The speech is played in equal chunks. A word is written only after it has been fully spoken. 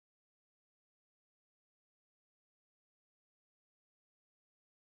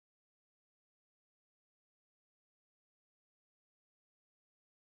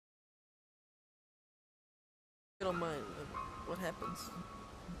on my what happens.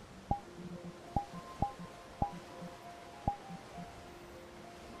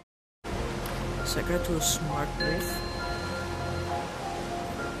 So I gotta do a smart move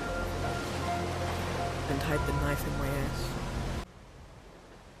and hide the knife in my ass.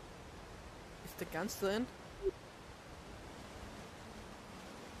 Is the gun still in?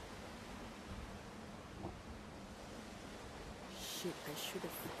 Shit, I should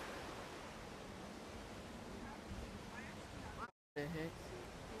have. The heck?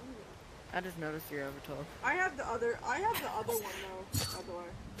 I just noticed your avatar. I have the other one though, by the way.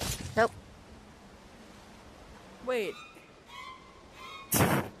 Help. Wait.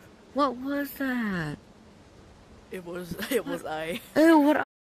 What was that? It was I. Ew, what?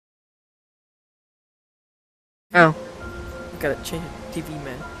 Oh. Gotta change the TV,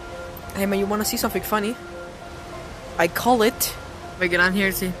 man. Hey man, you wanna see something funny? I call it Wait, get on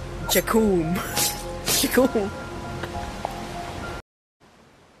here, see. Jacoom. Jacoom.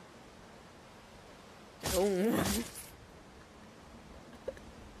 Oh.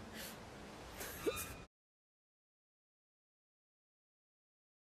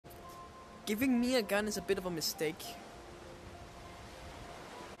 Giving me a gun is a bit of a mistake.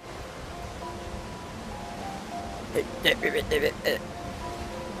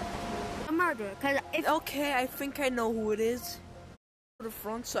 A murderer, cause if Okay, I think I know who it is. To the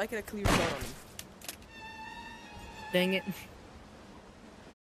front so I get a clear shot on him. Dang it.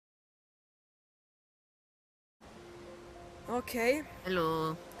 Okay,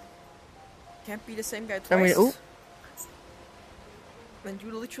 Hello. can't be the same guy I mean, twice. oh. And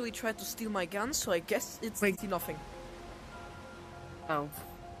you literally tried to steal my gun, so I guess it's Wait. nothing. Oh.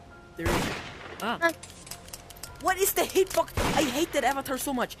 There is. Ah. What is the hitbox? I hate that avatar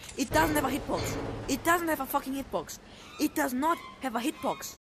so much. It doesn't have a hitbox. It doesn't have a fucking hitbox. It does not have a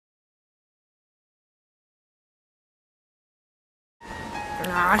hitbox.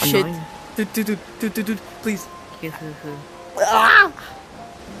 Ah, shit. Dude, please. Ah!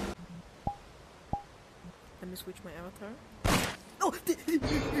 Let me switch my avatar. Oh!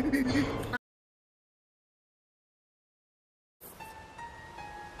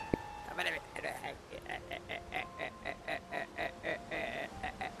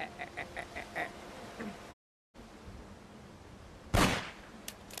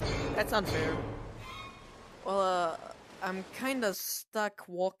 That's unfair. Well, I'm kinda stuck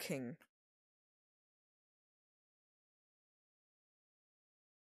walking.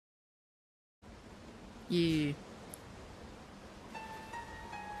 Yeah.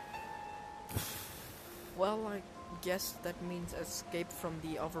 Well, I guess that means escape from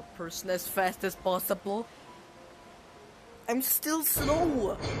the other person as fast as possible. I'm still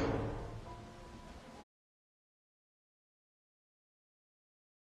slow!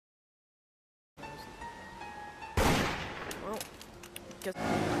 Well, guess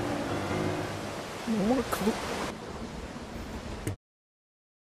no more clue.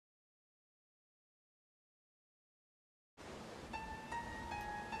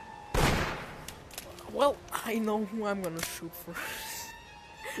 Well, I know who I'm gonna shoot first.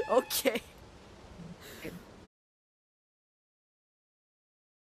 Okay.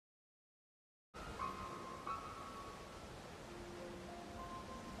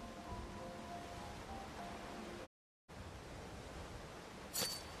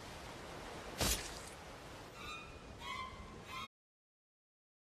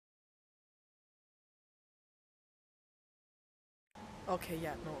 Okay,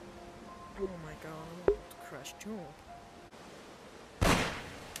 yeah, no. Oh my god, I'm about to crash too.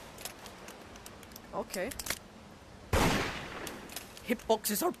 Okay.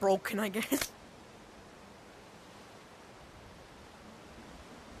 Hitboxes are broken, I guess.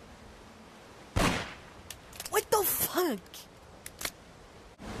 What the fuck?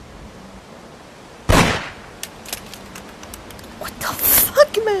 What the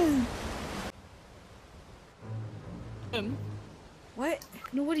fuck, man? What?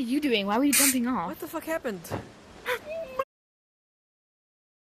 no, what are you doing? Why were you jumping off? What the fuck happened?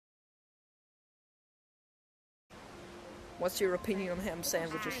 What's your opinion on ham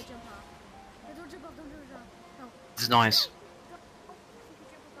sandwiches? It's nice.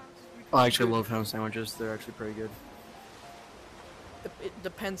 I actually love ham sandwiches. They're actually pretty good. It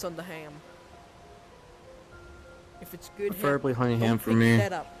depends on the ham. If it's good Preferably honey ham, ham don't for pick me.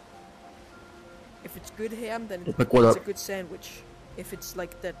 that up. If it's good ham, then Well, pick what it's a up? good sandwich. If it's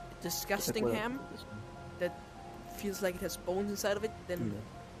like that disgusting what up? ham that feels like it has bones inside of it, then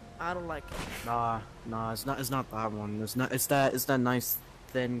I don't like it. Nah, it's not that one. It's that nice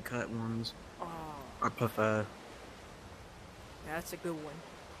thin cut ones. Oh, I prefer. that's a good one.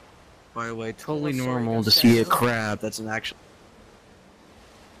 By the way, totally Oh, sorry, normal got to see a stabbed. crab that's an actual.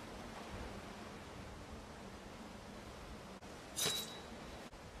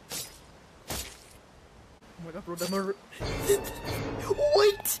 Oh my god, bro, the murder.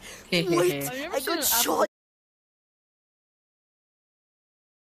 Wait! Wait! I've never I seen got an shot!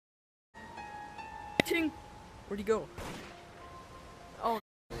 Ting. Where'd he go?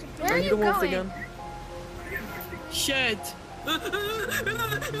 Where Are are you you the wolf going? again? Shit!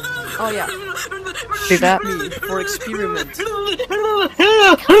 Oh yeah. See that? Me for experiment.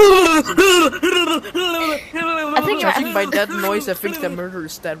 I think Judging by that noise, I think the murder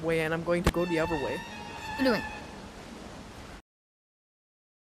is that way, and I'm going to go the other way. What are you doing?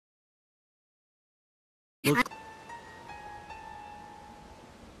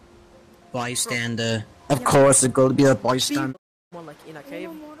 Bystander. Of course, it's going to be a bystander. More like in a cave,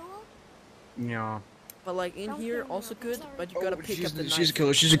 Yeah. but like in here also good. But you gotta pick up the knife. She's a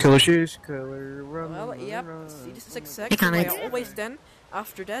killer. She's a killer. She's a killer. Run, Well, run, yep. run. See, this is exactly can't why hide. I always then,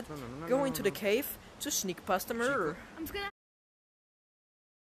 after that, go into the cave to sneak past the murderer. I'm just gonna.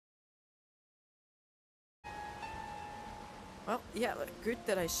 Well, yeah, good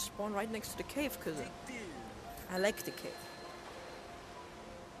that I spawned right next to the cave, cause I like the cave.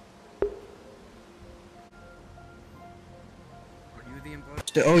 Are you the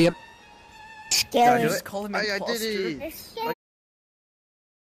imposter? Oh, yep. Yeah, do just it? call him I imposter. did it.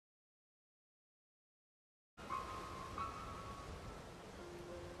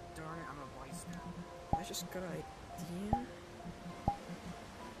 Darn it, I'm a bystander. I just got an idea.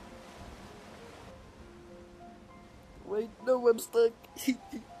 Wait, no, I'm stuck.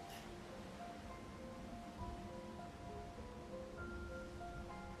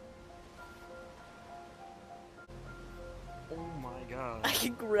 Oh my god. I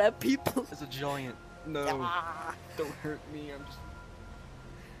can grab people. It's a giant. No. Ah. Don't hurt me, I'm just...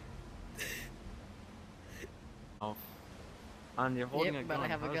 Oh. And you're holding Yep, a but gun. I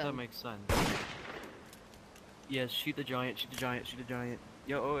have a How does that gun. make sense? Yes, shoot the giant, shoot the giant, shoot the giant.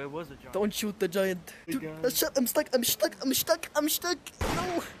 Yo, oh, it was a giant. Don't shoot the giant. The Dude, gun. I'm stuck, I'm stuck, I'm stuck, I'm stuck.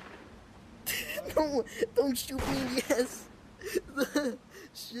 No. No, don't shoot me, yes.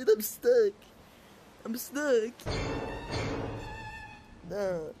 Shit, I'm stuck. I'm stuck.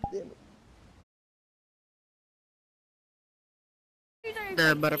 Nah, damn it.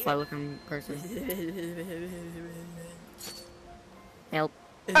 The butterfly looking person. Help.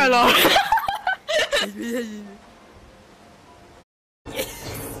 Hello.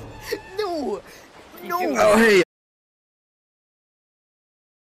 No. No. Oh, hey!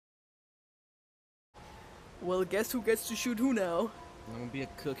 Well, guess who gets to shoot who now? I'm gonna be a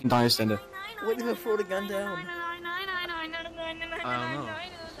cooking bystander. What if I throw the gun down? I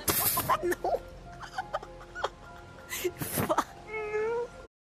don't know. No. Fuck.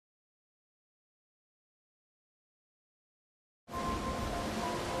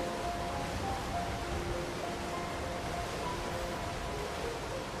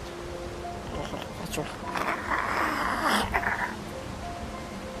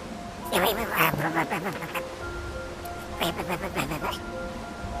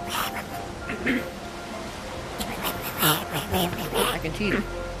 I can cheat.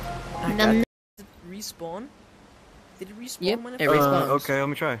 Num- Respawn? Did it respawn Yep, when I it respawns. Okay, let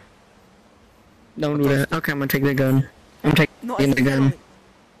me try. Don't do that. Okay, I'm gonna take the gun. I'm taking No, I the think I gun.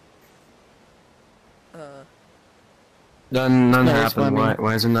 None No, that's happened. what I mean.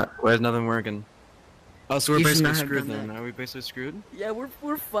 Why isn't that? Why is nothing working? Oh, so we're You should basically not have screwed done then. that. Are we basically screwed? Yeah, we're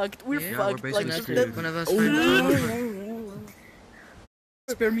fucked. We're Yeah, we're fucked. basically Like, screwed. that- One of us Oh, finds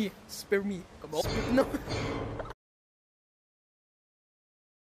Spare me. Spare me. Come on. No.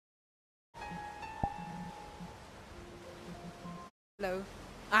 Hello.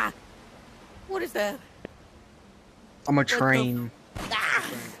 Ah. What is that? I'm a the train.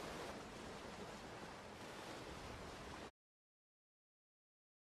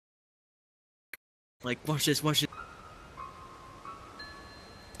 Like, watch this, watch it.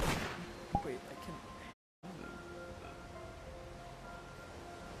 Wait, I can.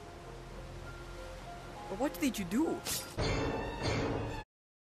 But what did you do?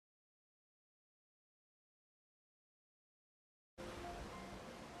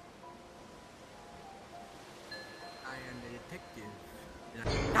 I am the detective.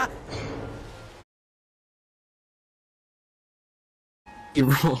 Ah. You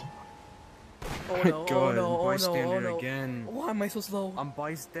roll. Oh My no! Oh God, no! Oh no! bystander Oh no! again. Why am I so slow? I'm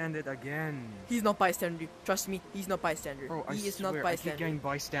bystander again. He's not bystander. Trust me, he's not bystander. Bro, I he is swear, not I keep bystander. getting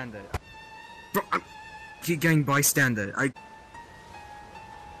bystander. Bro, I keep getting bystander. Okay,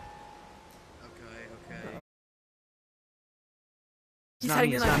 okay. It's not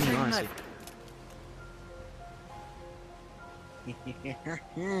me, honestly.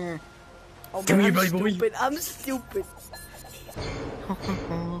 Oh, Come man, here, I'm boy. stupid. I'm stupid.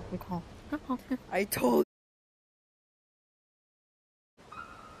 I told.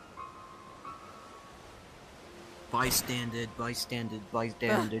 Bystander.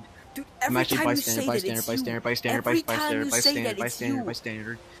 Dude, I'm every actually time you say that, it's bystander, you. Every time you say that, it's bystander, you.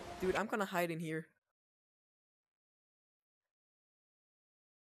 bystander. Dude, I'm gonna hide in here.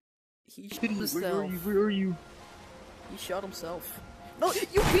 He shot himself. Where are you? He shot himself. No,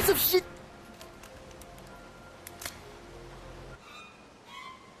 you piece of shit!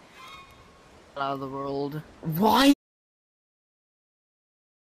 Out of the world. Why?